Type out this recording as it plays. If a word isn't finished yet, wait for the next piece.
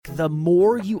the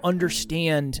more you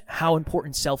understand how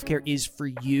important self-care is for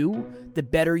you, the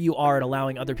better you are at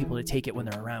allowing other people to take it when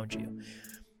they're around you.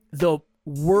 The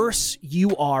worse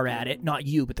you are at it, not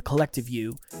you, but the collective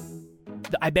you,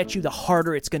 I bet you the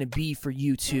harder it's going to be for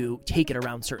you to take it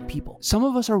around certain people. Some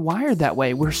of us are wired that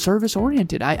way. We're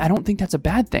service-oriented. I don't think that's a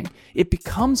bad thing. It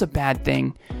becomes a bad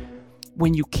thing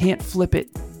when you can't flip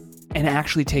it and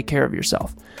actually take care of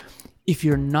yourself. If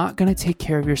you're not going to take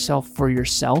care of yourself for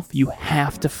yourself, you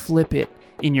have to flip it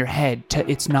in your head to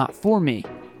it's not for me.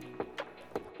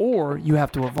 Or you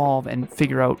have to evolve and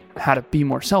figure out how to be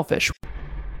more selfish.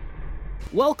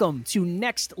 Welcome to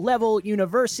Next Level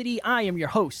University. I am your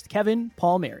host, Kevin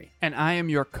Palmieri. And I am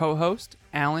your co-host,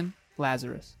 Alan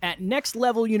Lazarus. At Next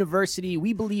Level University,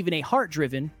 we believe in a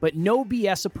heart-driven but no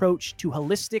BS approach to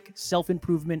holistic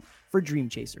self-improvement for dream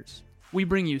chasers. We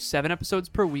bring you 7 episodes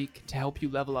per week to help you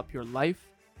level up your life,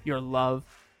 your love,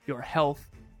 your health,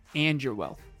 and your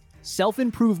wealth.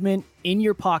 Self-improvement in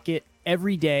your pocket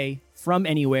every day from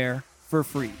anywhere for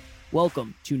free.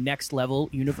 Welcome to Next Level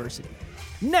University.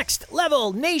 Next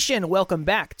Level Nation, welcome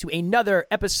back to another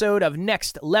episode of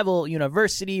Next Level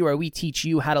University, where we teach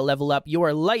you how to level up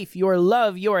your life, your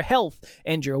love, your health,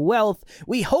 and your wealth.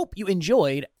 We hope you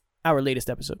enjoyed our latest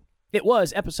episode. It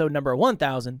was episode number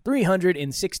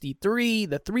 1363,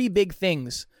 the 3 big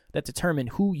things that determine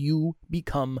who you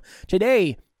become.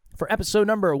 Today, for episode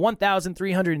number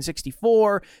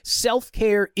 1364,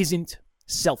 self-care isn't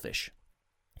selfish.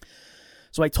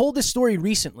 So I told this story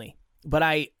recently, but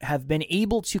I have been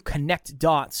able to connect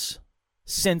dots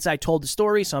since I told the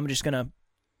story, so I'm just going to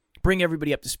bring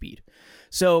everybody up to speed.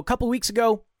 So a couple weeks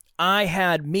ago, I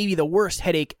had maybe the worst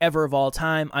headache ever of all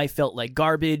time. I felt like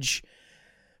garbage.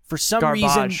 For some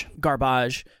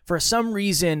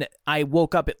reason, I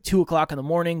woke up at 2 o'clock in the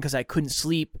morning because I couldn't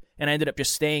sleep, and I ended up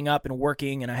just staying up and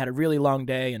working, and I had a really long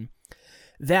day. And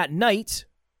that night,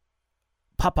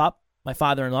 Pop, my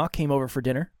father-in-law, came over for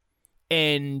dinner.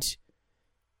 And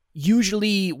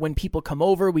usually when people come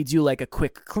over, we do like a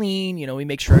quick clean. You know, we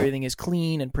make sure everything is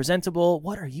clean and presentable.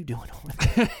 What are you doing over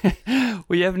there?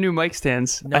 We have new mic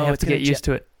stands. No, I have to get used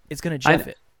to it. It's going to jeff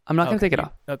it. I'm not going to take it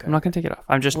off. Okay. I'm not going to take it off.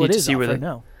 I just need to see where they...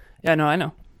 No. Yeah, no, I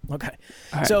know. Okay.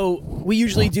 Right. So we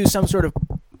usually do some sort of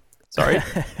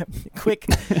quick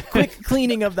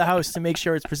cleaning of the house to make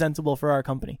sure it's presentable for our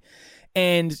company.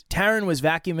 And Taryn was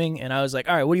vacuuming, and I was like,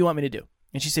 all right, what do you want me to do?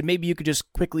 And she said, maybe you could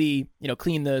just quickly,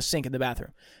 clean the sink in the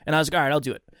bathroom. And I was like, all right, I'll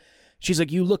do it. She's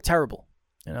like, you look terrible.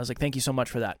 And I was like, thank you so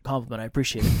much for that compliment. I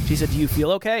appreciate it. She said, do you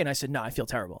feel okay? And I said, no, I feel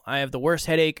terrible. I have the worst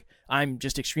headache. I'm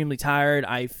just extremely tired.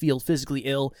 I feel physically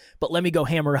ill. But let me go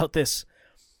hammer out this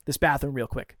bathroom real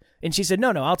quick. And she said,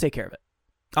 no, I'll take care of it.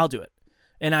 I'll do it.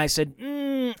 And I said,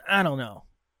 I don't know.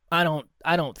 I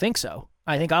don't think so.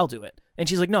 I think I'll do it. And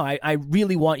she's like, no, I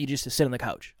really want you just to sit on the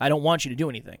couch. I don't want you to do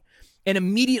anything. And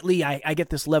immediately I get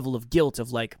this level of guilt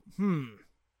of like,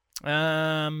 I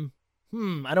don't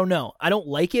know. I don't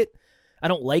like it. I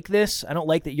don't like this. I don't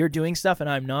like that you're doing stuff and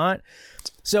I'm not.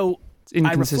 So it's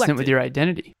inconsistent with your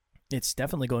identity. It's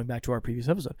definitely going back to our previous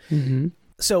episode. Mm-hmm.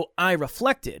 So I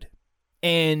reflected,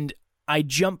 and I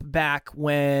jump back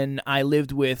when I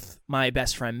lived with my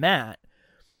best friend, Matt.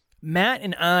 Matt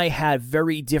and I had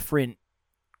very different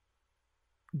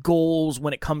goals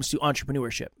when it comes to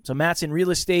entrepreneurship. So Matt's in real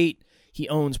estate. He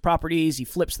owns properties. He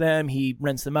flips them. He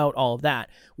rents them out, all of that.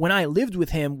 When I lived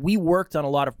with him, we worked on a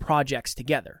lot of projects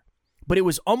together. But it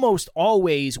was almost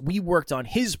always we worked on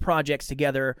his projects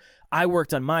together. I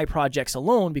worked on my projects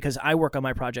alone because I work on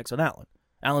my projects with Alan.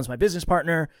 Alan's my business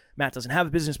partner. Matt doesn't have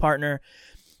a business partner.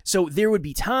 So there would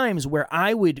be times where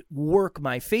I would work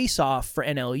my face off for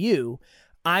NLU.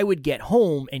 I would get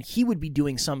home and he would be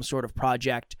doing some sort of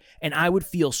project, and I would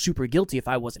feel super guilty if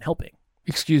I wasn't helping.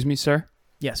 Excuse me, sir?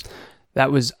 Yes.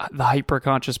 That was the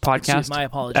Hyperconscious podcast. My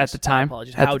apologies. At the time. My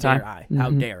apologies. How dare I? Mm-hmm. How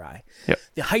dare I? Yep.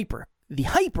 The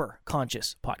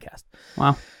Hyperconscious podcast.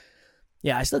 Wow.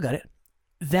 Yeah, I still got it.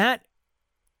 That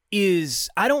is,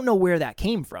 I don't know where that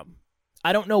came from.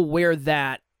 I don't know where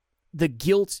the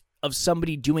guilt of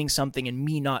somebody doing something and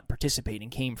me not participating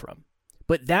came from.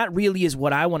 But that really is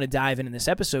what I want to dive in this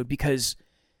episode, because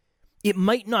it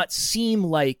might not seem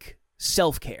like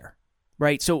self-care,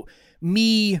 right? So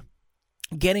me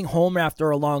getting home after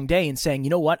a long day and saying, you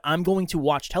know what, I'm going to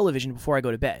watch television before I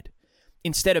go to bed,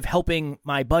 instead of helping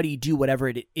my buddy do whatever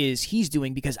it is he's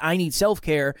doing, because I need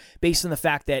self-care based on the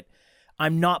fact that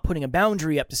I'm not putting a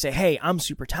boundary up to say, hey, I'm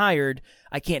super tired.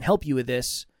 I can't help you with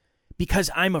this, because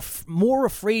I'm more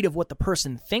afraid of what the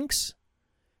person thinks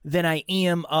than I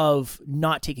am of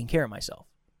not taking care of myself.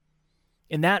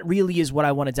 And that really is what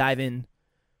I want to dive in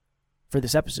for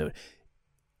this episode.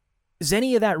 Does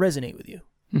any of that resonate with you?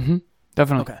 Mm-hmm.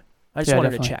 Definitely. Okay. I just wanted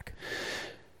definitely. to check.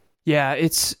 Yeah,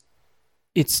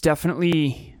 it's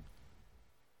definitely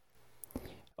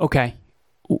okay.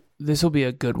 This will be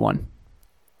a good one.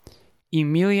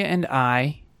 Emilia and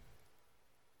I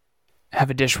have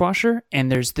a dishwasher,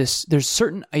 and there's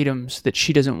certain items that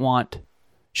she doesn't want.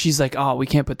 She's like, "Oh, we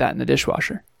can't put that in the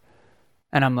dishwasher,"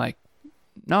 and I'm like,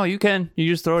 "No, you can.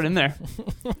 You just throw it in there,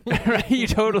 right? You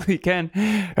totally can,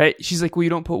 right?" She's like, "Well, you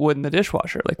don't put wood in the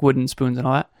dishwasher, like wooden spoons and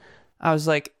all that." I was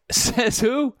like, "Says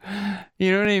who?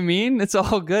 You know what I mean? It's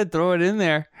all good. Throw it in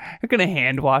there. You're gonna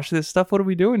hand wash this stuff. What are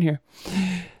we doing here?"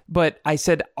 But I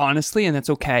said honestly, and that's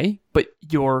okay. But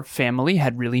your family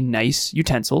had really nice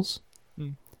utensils,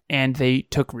 and they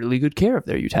took really good care of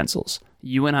their utensils.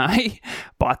 You and I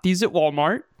bought these at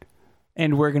Walmart,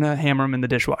 and we're going to hammer them in the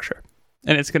dishwasher.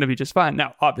 And it's going to be just fine.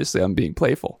 Now, obviously, I'm being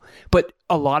playful. But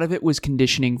a lot of it was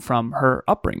conditioning from her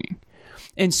upbringing.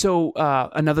 And so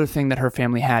another thing that her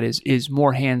family had is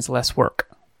more hands, less work.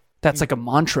 That's like a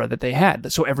mantra that they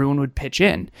had. So everyone would pitch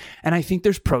in. And I think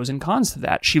there's pros and cons to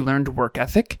that. She learned work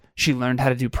ethic. She learned how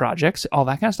to do projects, all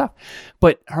that kind of stuff.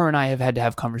 But her and I have had to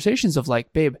have conversations of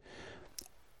like, babe,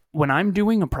 when I'm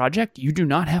doing a project, you do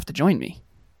not have to join me.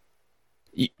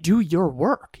 Do your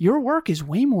work. Your work is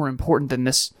way more important than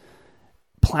this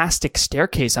plastic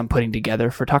staircase I'm putting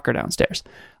together for Tucker downstairs.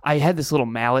 I had this little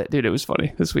mallet, dude. It was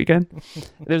funny this weekend.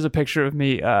 There's a picture of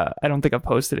me. I don't think I've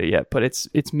posted it yet, but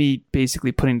it's me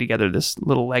basically putting together this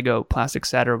little Lego plastic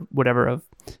set or whatever of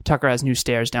Tucker has new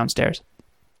stairs downstairs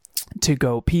to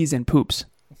go peas and poops.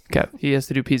 Okay, he has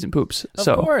to do peas and poops.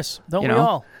 Of course, don't we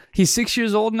all? He's 6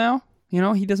 years old now.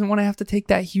 He doesn't want to have to take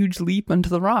that huge leap into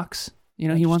the rocks.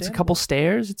 He wants a couple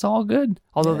stairs. It's all good.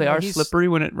 Although they are slippery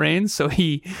when it rains, so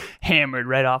he hammered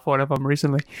right off one of them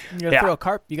recently. You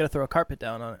gotta throw a carpet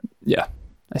down on it. Yeah,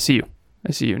 I see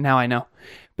you. Now I know.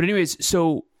 But anyways,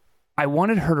 so I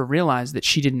wanted her to realize that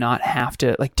she did not have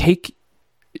to take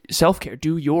self-care.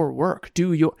 Do your work.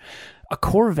 A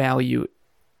core value.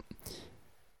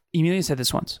 Emilia said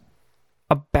this once.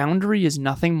 A boundary is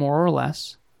nothing more or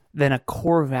less than a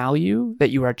core value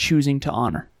that you are choosing to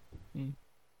honor.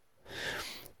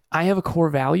 I have a core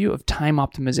value of time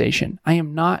optimization. I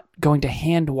am not going to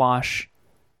hand wash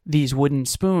these wooden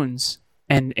spoons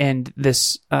and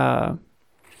this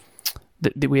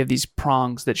we have these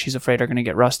prongs that she's afraid are going to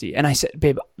get rusty. And I said,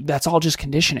 babe, that's all just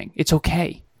conditioning. It's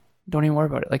okay. Don't even worry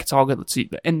about it. It's all good. Let's see.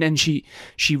 And then she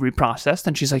reprocessed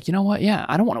and she's like, you know what? Yeah,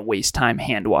 I don't want to waste time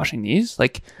hand washing these.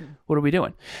 What are we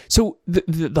doing? So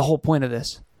the whole point of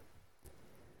this,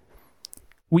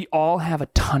 we all have a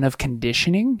ton of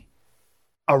conditioning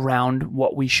around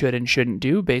what we should and shouldn't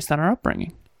do based on our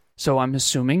upbringing. So I'm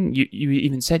assuming you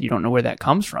even said you don't know where that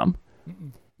comes from.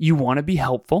 Mm-mm. You want to be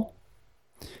helpful.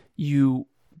 You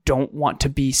don't want to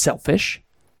be selfish.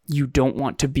 You don't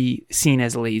want to be seen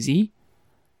as lazy.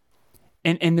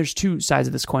 And there's two sides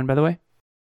of this coin, by the way.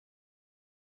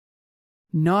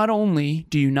 Not only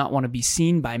do you not want to be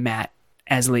seen by Matt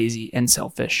as lazy and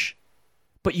selfish,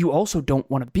 but you also don't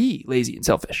want to be lazy and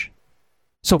selfish.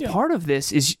 So part of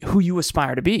this is who you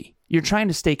aspire to be. You're trying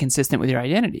to stay consistent with your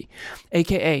identity.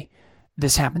 AKA,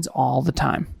 this happens all the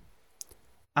time.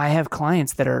 I have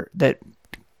clients that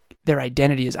their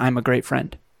identity is I'm a great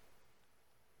friend.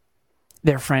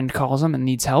 Their friend calls them and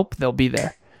needs help, they'll be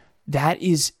there. That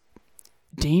is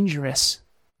dangerous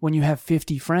when you have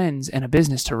 50 friends and a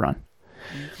business to run.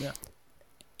 Yeah.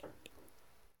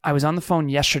 I was on the phone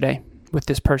yesterday with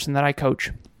this person that I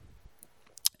coach,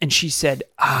 and she said,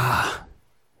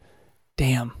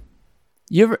 damn.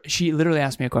 She literally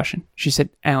asked me a question. She said,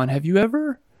 Alan, have you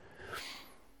ever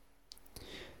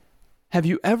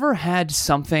had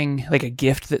something like a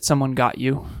gift that someone got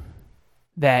you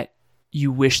that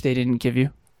you wish they didn't give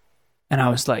you? And I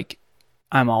was like,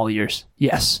 I'm all ears.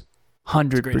 Yes,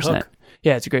 100%.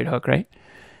 Yeah, it's a great hook, right?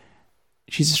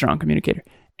 She's a strong communicator.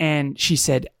 And she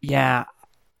said, yeah,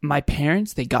 my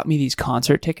parents, they got me these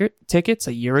concert tickets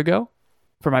a year ago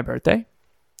for my birthday,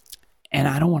 and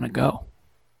I don't want to go.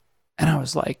 And I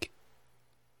was like,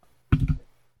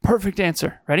 perfect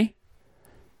answer. Ready?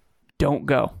 Don't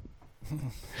go.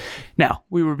 Now,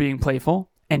 we were being playful,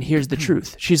 and here's the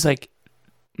truth. She's like,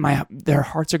 their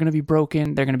hearts are going to be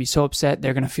broken. They're going to be so upset.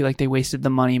 They're going to feel like they wasted the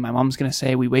money. My mom's going to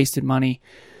say we wasted money.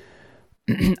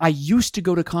 I used to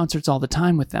go to concerts all the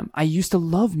time with them. I used to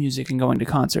love music and going to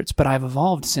concerts, but I've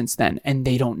evolved since then, and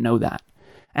they don't know that.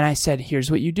 And I said, here's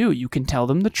what you do. You can tell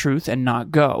them the truth and not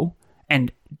go,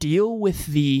 and deal with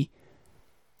the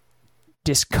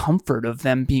discomfort of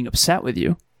them being upset with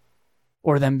you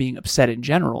or them being upset in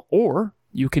general, or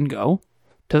you can go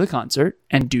to the concert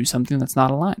and do something that's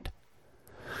not aligned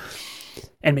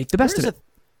and make the best of it.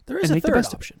 There is and a make the third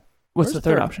best option. of it. What's There's the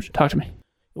a third third option? Talk to me.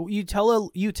 You tell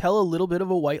a little bit of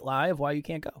a white lie of why you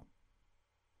can't go.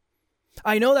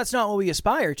 I know that's not what we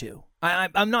aspire to.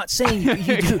 I'm not saying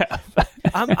you do.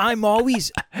 I'm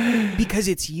always, because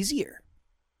it's easier.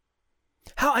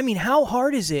 How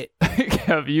hard is it?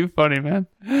 Kev, you funny, man.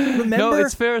 Remember, no,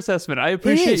 it's fair assessment. I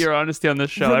appreciate your honesty on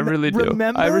this show. I really do.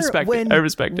 I respect it. I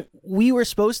respect it. We were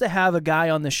supposed to have a guy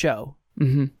on the show,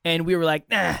 and we were like,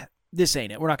 nah, this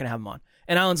ain't it. We're not going to have him on.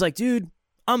 And Alan's like, dude,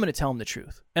 I'm going to tell him the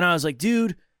truth. And I was like,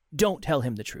 dude, don't tell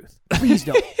him the truth. Please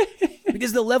don't.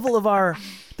 Because the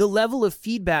level of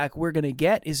feedback we're going to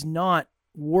get is not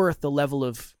worth the level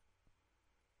of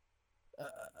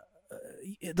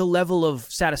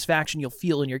satisfaction you'll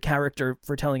feel in your character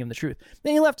for telling him the truth.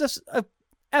 Then he left us a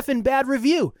effing bad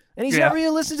review, and he's never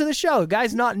even listened to the show. The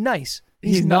guy's not nice.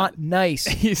 He's not nice.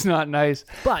 He's not nice.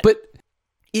 But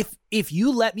if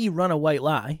you let me run a white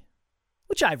lie,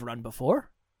 which I've run before,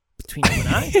 between you and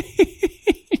I,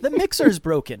 the mixer's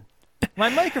broken. My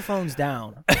microphone's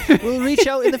down. We'll reach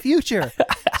out in the future.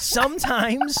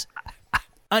 Sometimes,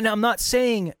 and I'm not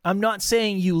saying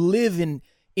you live in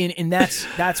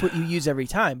that's what you use every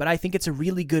time, but I think it's a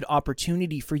really good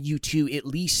opportunity for you to at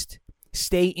least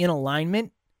stay in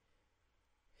alignment,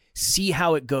 see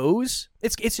how it goes.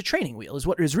 It's a training wheel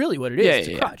is really what it is.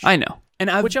 It's a crutch. I know. And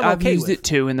I've okay used it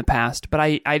too in the past, but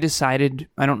I decided,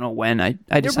 I don't know when, I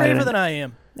decided. You're braver than I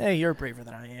am. Hey, you're braver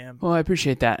than I am. Well, I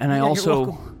appreciate that. And I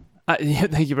also,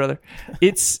 thank you, brother.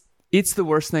 It's the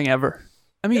worst thing ever.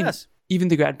 I mean, even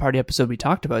the grad party episode we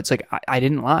talked about, it's like, I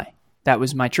didn't lie. That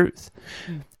was my truth.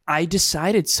 I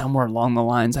decided somewhere along the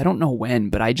lines, I don't know when,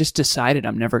 but I just decided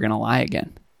I'm never going to lie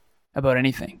again about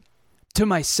anything, to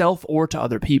myself or to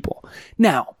other people.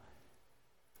 Now,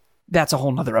 that's a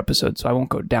whole nother episode, so I won't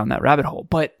go down that rabbit hole.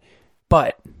 But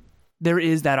there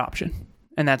is that option,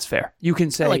 and that's fair. You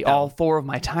can say all 4 of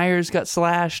my tires got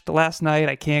slashed last night.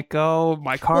 I can't go.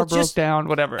 My car broke down.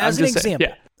 Whatever. As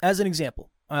an example,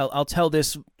 I'll tell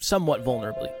this somewhat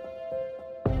vulnerably.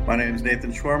 My name is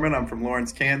Nathan Schwarman. I'm from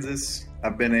Lawrence, Kansas.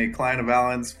 I've been a client of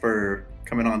Alan's for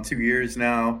coming on 2 years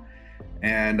now,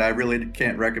 and I really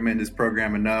can't recommend his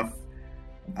program enough.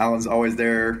 Alan's always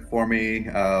there for me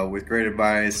with great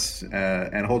advice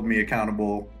and holding me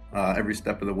accountable every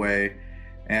step of the way,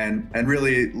 and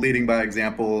really leading by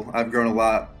example. I've grown a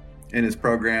lot in his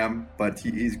program, but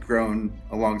he's grown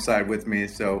alongside with me,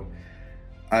 so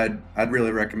I'd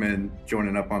really recommend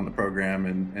joining up on the program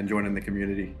and joining the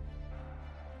community.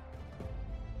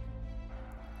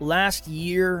 Last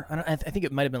year, I think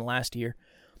it might have been last year,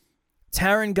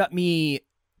 Taryn got me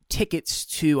tickets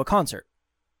to a concert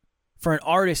for an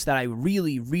artist that I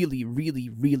really, really, really,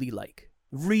 really like.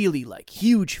 Really like.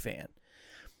 Huge fan.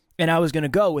 And I was going to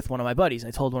go with one of my buddies.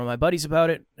 I told one of my buddies about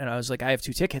it, and I was like, I have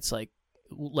 2 tickets. Like,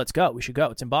 let's go. We should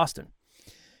go. It's in Boston.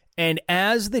 And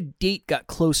as the date got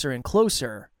closer and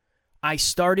closer, I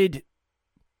started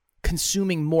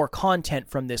consuming more content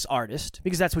from this artist,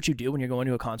 because that's what you do when you're going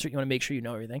to a concert. You want to make sure you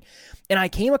know everything. And I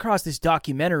came across this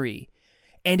documentary,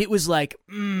 and it was like,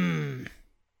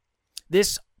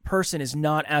 this person is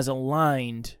not as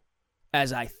aligned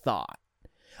as I thought.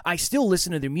 I still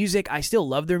listen to their music. I still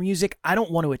love their music. I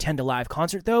don't want to attend a live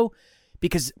concert, though,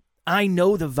 because I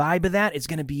know the vibe of that is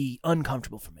going to be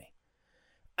uncomfortable for me.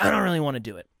 I don't really want to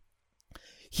do it.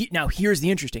 Now, here's the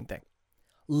interesting thing.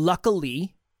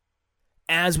 Luckily,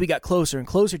 as we got closer and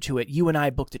closer to it, you and I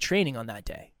booked a training on that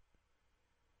day.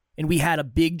 And we had a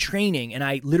big training, and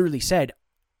I literally said,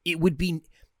 it would be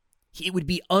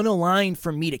unaligned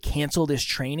for me to cancel this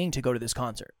training to go to this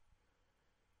concert.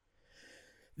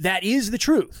 That is the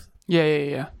truth.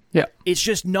 Yeah. It's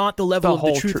just not the level of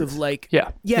the truth of like,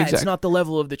 exactly. It's not the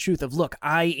level of the truth of, look,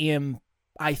 I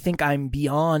think I'm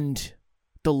beyond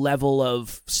the level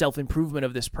of self-improvement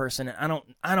of this person. And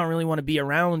I don't really want to be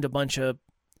around a bunch of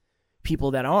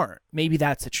people that aren't. Maybe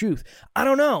that's the truth. I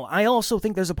don't know. I also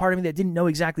think there's a part of me that didn't know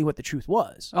exactly what the truth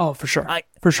was. Oh, for sure. I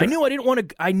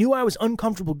knew I was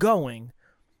uncomfortable going.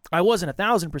 I wasn't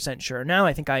 1,000% sure. Now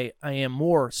I think I am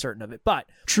more certain of it. But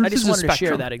truth I just is wanted a to share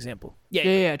spectrum. that example.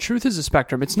 Yeah. Truth is a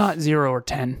spectrum. It's not 0 or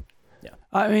 10. Yeah.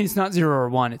 I mean, it's not 0 or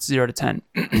 1. It's 0 to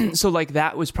 10. So like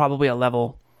that was probably a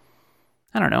level,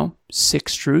 I don't know,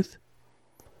 6 truth,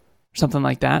 something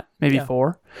like that. Maybe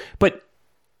 4. But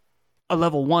a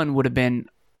level 1 would have been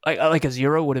like a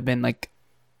 0 would have been like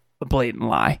a blatant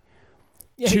lie.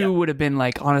 2 would have been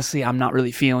like, honestly, I'm not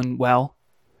really feeling well.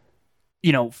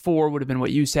 4 would have been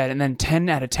what you said. And then 10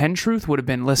 out of 10 truth would have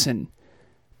been, listen,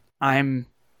 I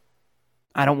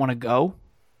don't want to go.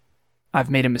 I've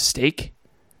made a mistake.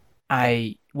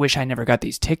 I wish I never got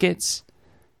these tickets.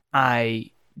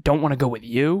 I don't want to go with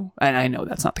you. And I know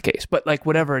that's not the case, but like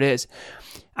whatever it is,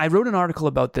 I wrote an article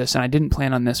about this and I didn't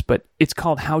plan on this, but it's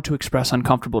called How to Express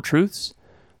Uncomfortable Truths.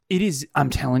 It is, I'm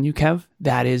telling you, Kev,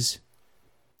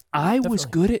 I was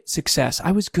good at success.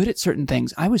 I was good at certain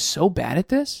things. I was so bad at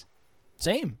this.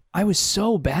 Same. I was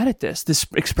so bad at this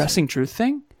expressing truth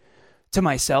thing to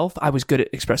myself. I was good at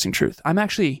expressing truth. I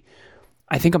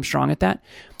think I'm strong at that.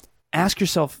 Ask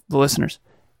yourself, the listeners,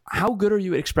 how good are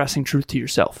you at expressing truth to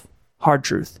yourself? Hard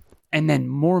truth. And then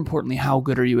more importantly, how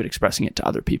good are you at expressing it to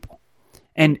other people?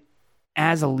 And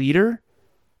as a leader,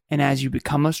 and as you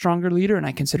become a stronger leader, and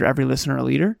I consider every listener a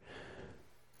leader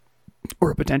or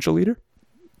a potential leader,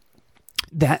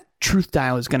 that truth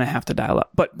dial is going to have to dial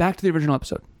up. But back to the original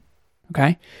episode,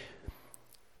 okay?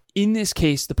 In this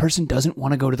case, the person doesn't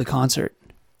want to go to the concert,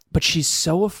 but she's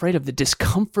so afraid of the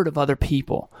discomfort of other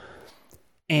people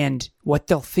and what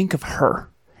they'll think of her.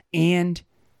 And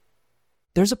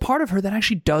there's a part of her that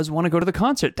actually does want to go to the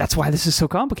concert. That's why this is so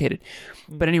complicated.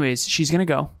 But anyways, she's going to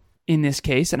go in this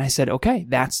case. And I said, okay,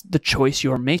 that's the choice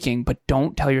you're making, but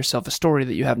don't tell yourself a story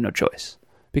that you have no choice,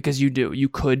 because you do. You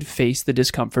could face the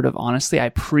discomfort of, honestly, I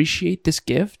appreciate this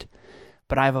gift,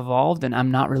 but I've evolved and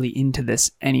I'm not really into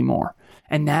this anymore.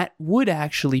 And that would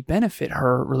actually benefit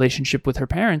her relationship with her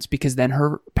parents, because then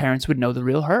her parents would know the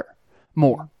real her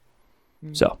more.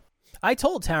 So I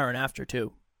told Taryn after,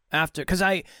 because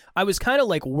I was kind of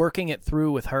like working it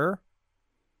through with her.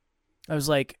 I was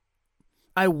like,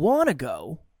 I want to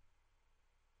go,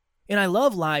 and I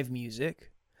love live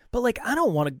music, but like I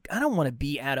don't want to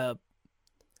be at a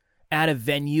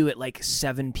venue at like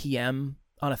 7 p.m.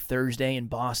 on a Thursday in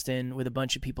Boston with a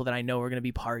bunch of people that I know are going to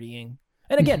be partying.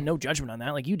 And again, no judgment on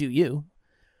that. Like, you do you.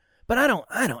 But I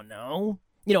don't know.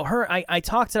 You know, I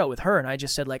talked it out with her, and I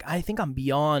just said, like, I think I'm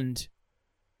beyond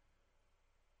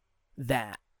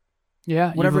that.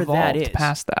 Yeah, whatever you've evolved that is.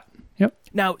 Past that. Yep.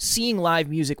 Now, seeing live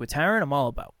music with Taryn, I'm all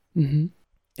about. Mm-hmm.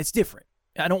 It's different.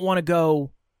 I don't want to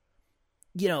go,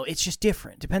 you know, it's just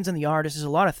different. Depends on the artist. There's a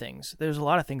lot of things. There's a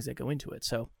lot of things that go into it.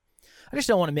 So I just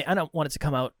don't want it to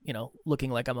come out, you know, looking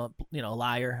like I'm a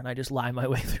liar, and I just lie my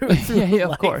way through yeah,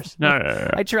 life. Of course.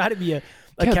 No. I try to be a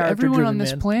Kev, character-driven everyone on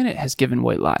this man. planet has given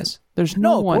white lies. There's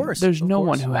no one. Of course, there's of no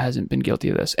course. one who hasn't been guilty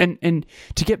of this. And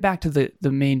to get back to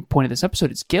the main point of this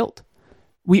episode, it's guilt.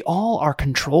 We all are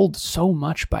controlled so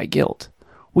much by guilt.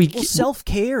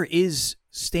 Self-care is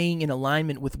staying in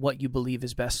alignment with what you believe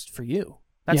is best for you.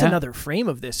 That's another frame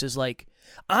of this, is like,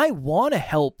 I want to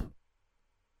help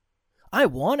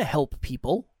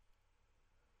people,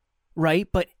 right?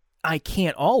 But I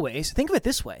can't always. Think of it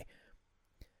this way.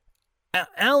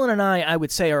 Alan and I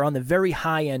would say, are on the very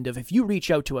high end of, if you reach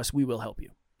out to us, we will help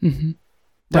you. Mm-hmm.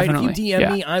 Right? Definitely. If you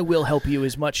DM me, I will help you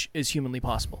as much as humanly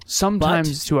possible.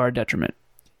 Sometimes to our detriment.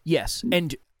 Yes.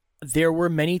 And there were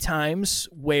many times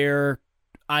where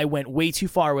I went way too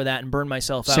far with that and burned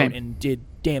myself out and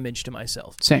did damage to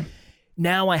myself. Same.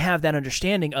 Now I have that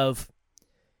understanding of,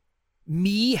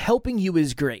 me helping you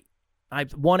is great. I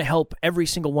want to help every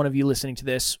single one of you listening to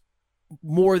this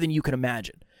more than you can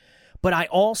imagine. But I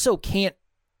also can't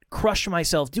crush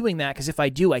myself doing that, because if I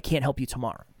do, I can't help you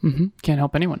tomorrow. Mm-hmm. Can't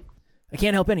help anyone. I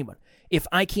can't help anyone. If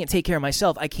I can't take care of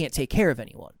myself, I can't take care of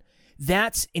anyone.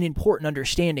 That's an important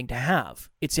understanding to have.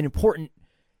 It's an important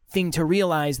thing to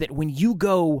realize that when you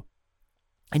go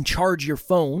and charge your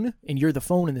phone, and you're the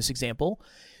phone in this example,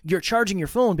 you're charging your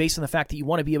phone based on the fact that you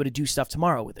want to be able to do stuff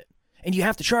tomorrow with it. And you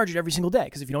have to charge it every single day,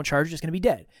 because if you don't charge it, it's going to be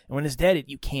dead. And when it's dead,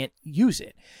 you can't use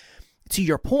it. To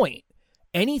your point,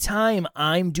 anytime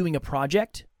I'm doing a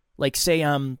project, like say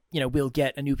we'll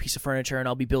get a new piece of furniture and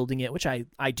I'll be building it, which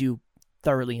I do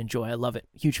thoroughly enjoy. I love it.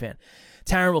 Huge fan.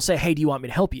 Taryn will say, hey, do you want me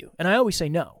to help you? And I always say,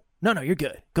 no, you're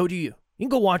good. Go do you. You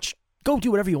can go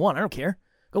do whatever you want. I don't care.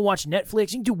 Go watch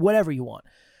Netflix. You can do whatever you want.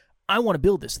 I want to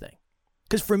build this thing.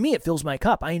 Because for me, it fills my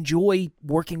cup. I enjoy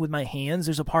working with my hands.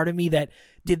 There's a part of me that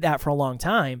did that for a long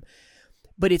time.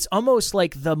 But it's almost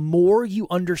like the more you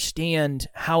understand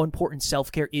how important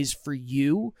self-care is for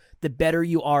you, the better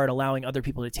you are at allowing other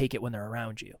people to take it when they're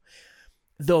around you.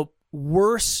 The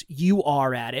worse you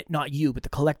are at it, not you, but the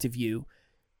collective you,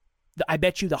 I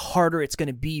bet you the harder it's going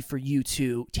to be for you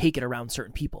to take it around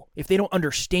certain people. If they don't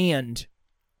understand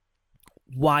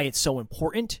why it's so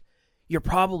important, you're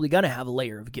probably going to have a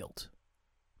layer of guilt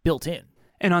built in.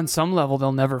 And on some level,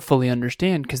 they'll never fully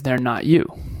understand because they're not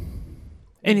you.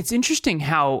 And it's interesting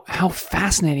how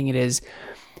fascinating it is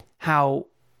how,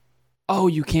 oh,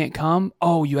 you can't come?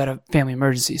 Oh, you had a family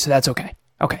emergency, so that's okay.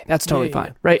 Okay, that's totally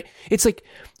fine, right? It's like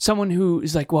someone who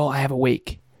is like, well, I have a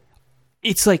wake.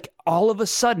 It's like all of a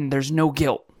sudden there's no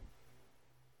guilt.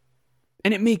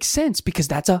 And it makes sense because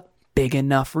that's a big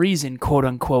enough reason, quote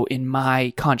unquote, in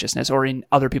my consciousness or in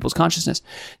other people's consciousness.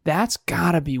 That's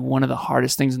got to be one of the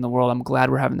hardest things in the world. I'm glad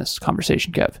we're having this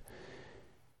conversation, Kev.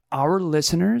 Our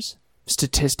listeners,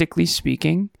 statistically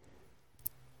speaking,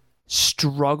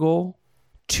 struggle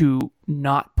to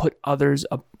not put others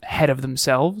ahead of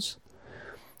themselves.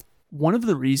 One of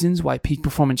the reasons why peak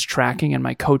performance tracking and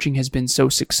my coaching has been so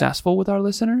successful with our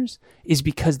listeners is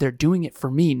because they're doing it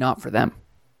for me, not for them.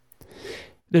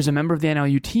 There's a member of the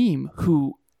NLU team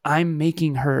who I'm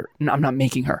not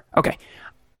making her. Okay.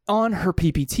 On her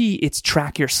PPT, it's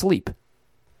track your sleep.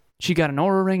 She got an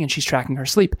Oura ring and she's tracking her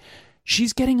sleep.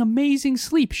 She's getting amazing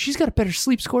sleep. She's got better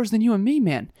sleep scores than you and me,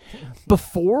 man.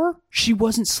 Before, she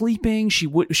wasn't sleeping. She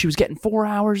was getting 4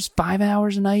 hours, 5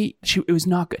 hours a night. It was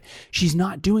not good. She's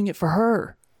not doing it for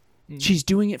her. She's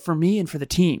doing it for me and for the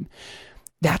team.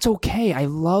 That's okay. I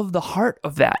love the heart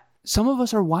of that. Some of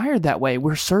us are wired that way.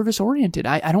 We're service-oriented.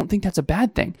 I don't think that's a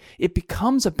bad thing. It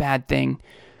becomes a bad thing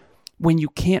when you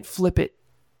can't flip it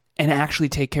and actually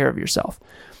take care of yourself.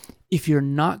 If you're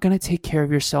not going to take care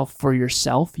of yourself for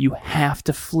yourself, you have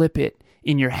to flip it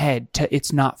in your head to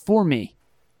it's not for me.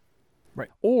 Right.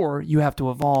 Or you have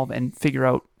to evolve and figure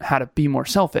out how to be more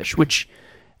selfish, which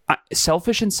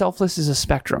selfish and selfless is a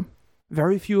spectrum.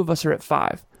 Very few of us are at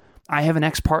 5. I have an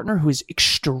ex-partner who is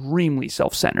extremely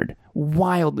self-centered,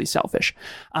 wildly selfish.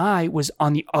 I was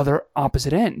on the other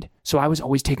opposite end. So I was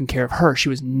always taking care of her. She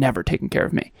was never taking care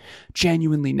of me.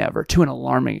 Genuinely never, to an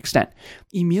alarming extent.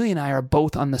 Emilia and I are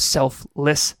both on the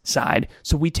selfless side.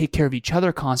 So we take care of each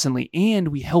other constantly and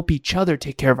we help each other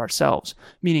take care of ourselves.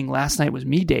 Meaning last night was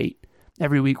me date.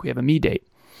 Every week we have a me date.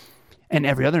 And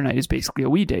every other night is basically a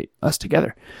we date, us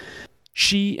together.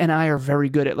 She and I are very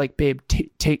good at like, babe,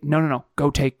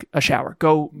 go take a shower.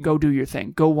 Go do your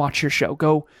thing. Go watch your show.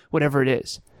 Go whatever it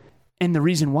is. And the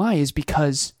reason why is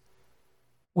because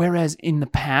whereas in the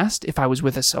past, if I was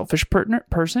with a selfish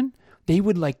person, they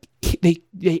would like,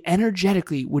 they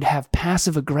energetically would have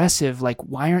passive aggressive, like,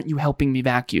 why aren't you helping me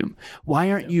vacuum? Why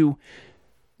aren't you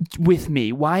with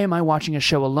me? Why am I watching a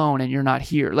show alone and you're not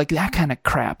here? Like that kind of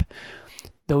crap.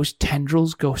 Those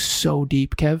tendrils go so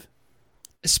deep, Kev.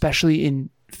 Especially in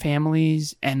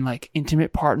families and like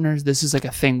intimate partners. This is like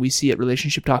a thing we see at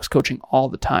Relationship Talks coaching all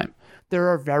the time. There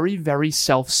are very, very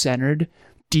self-centered,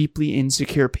 deeply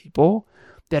insecure people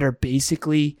that are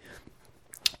basically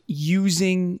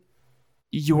using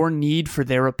your need for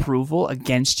their approval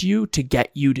against you to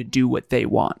get you to do what they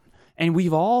want. And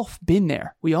we've all been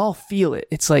there. We all feel it.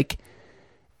 It's like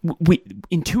we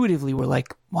intuitively we're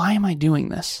like, why am I doing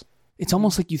this? It's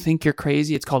almost like you think you're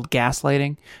crazy. It's called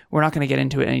gaslighting. We're not going to get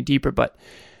into it any deeper, but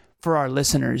for our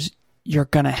listeners, you're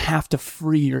going to have to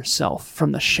free yourself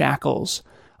from the shackles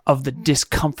of the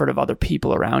discomfort of other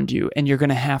people around you. And you're going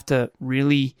to have to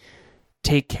really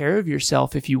take care of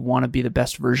yourself if you want to be the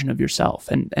best version of yourself.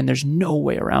 And there's no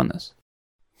way around this.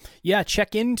 Yeah,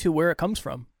 check into where it comes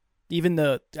from. Even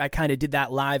though I kind of did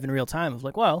that live in real time. I was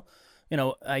like, well, you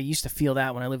know, I used to feel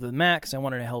that when I lived with Matt because I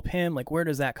wanted to help him. Like, where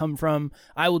does that come from?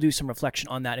 I will do some reflection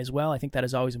on that as well. I think that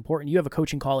is always important. You have a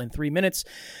coaching call in 3 minutes.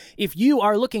 If you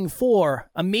are looking for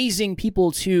amazing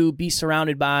people to be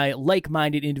surrounded by,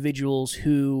 like-minded individuals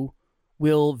who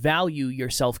will value your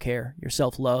self-care, your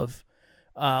self-love,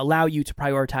 allow you to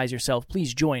prioritize yourself,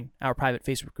 please join our private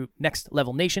Facebook group, Next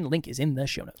Level Nation. Link is in the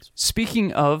show notes.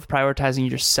 Speaking of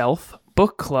prioritizing yourself,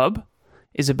 Book Club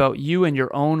is about you and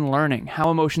your own learning.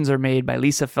 How Emotions Are Made by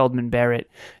Lisa Feldman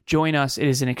Barrett. Join us. It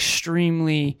is an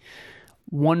extremely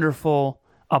wonderful,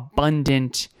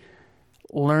 abundant,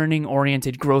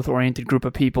 learning-oriented, growth-oriented group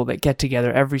of people that get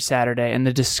together every Saturday, and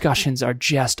the discussions are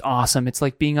just awesome. It's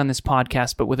like being on this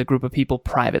podcast, but with a group of people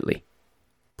privately.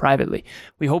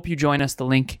 We hope you join us. The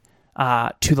link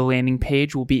to the landing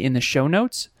page will be in the show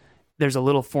notes. There's a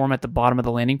little form at the bottom of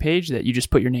the landing page that you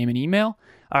just put your name and email.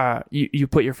 You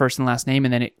put your first and last name,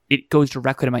 and then it goes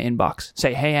directly to my inbox.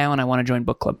 Say, hey, Alan, I want to join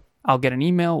Book Club. I'll get an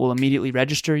email. We'll immediately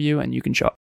register you, and you can show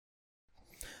up.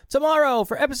 Tomorrow,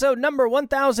 for episode number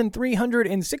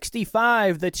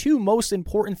 1365, the 2 most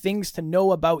important things to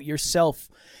know about yourself.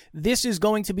 This is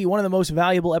going to be one of the most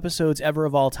valuable episodes ever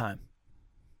of all time.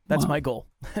 That's my goal.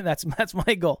 That's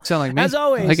my goal. Sound like me? As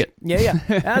always. I like it. Yeah.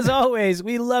 As always,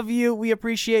 we love you. We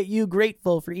appreciate you.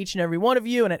 Grateful for each and every one of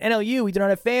you. And at NLU, we do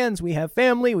not have fans. We have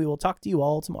family. We will talk to you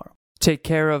all tomorrow. Take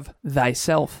care of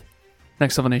thyself.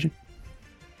 Next Level Nation.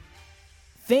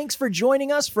 Thanks for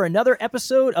joining us for another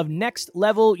episode of Next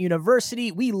Level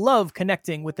University. We love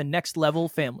connecting with the Next Level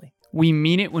family. We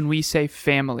mean it when we say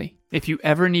family. If you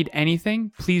ever need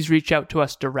anything, please reach out to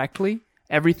us directly.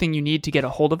 Everything you need to get a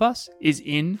hold of us is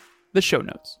in the show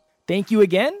notes. Thank you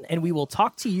again, and we will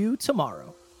talk to you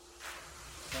tomorrow.